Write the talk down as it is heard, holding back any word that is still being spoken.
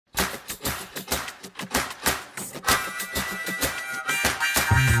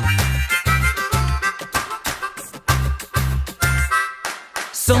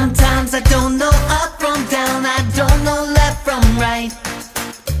Sometimes I don't know up from down, I don't know left from right,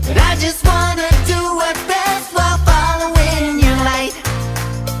 but I just wanna do what's best while following your light.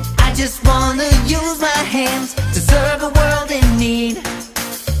 I just wanna use my hands to serve a world in need,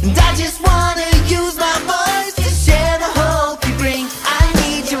 and I just wanna use my voice to share the hope you bring. I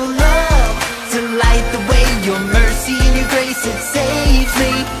need your love to light the way, your mercy and your grace, it saves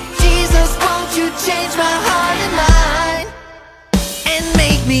me. Jesus, won't you change my heart and mind, and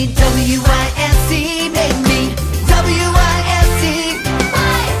make me W-I-S-C, make me W-I-S-C,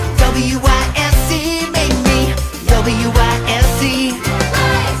 W-I-S-C, make me W-I-S-C.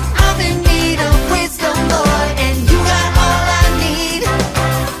 I'm in need of wisdom, Lord, and you got all I need.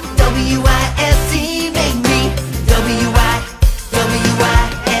 W-I-S-C, make me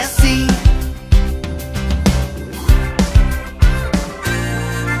W-I-S-C.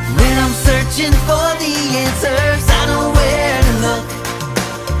 When I'm searching for the answers, I know where to look.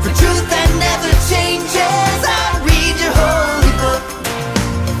 For truth that never changes, I read your holy book.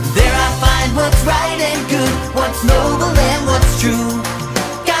 There I find what's right and good, what's noble and what's true.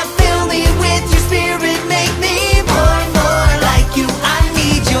 God, fill me with your spirit, make me more and more like you. I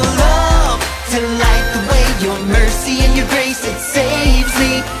need your love to light the way, your mercy and your grace, it saves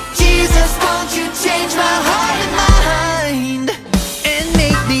me. Jesus, won't you change my heart and mind, and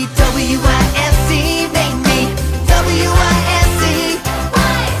make me W-I-S-C, make me W-I-S-C,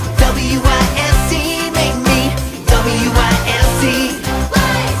 W-I-S-C, make me W-I-S-C.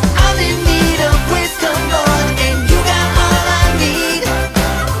 I'm in need of wisdom, Lord, and you got all I need.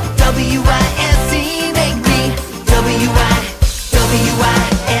 W-I-S-C, make me W-I-S-C.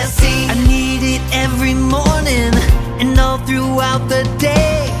 I need it every morning and all throughout the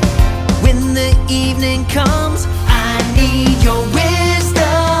day. When the evening comes,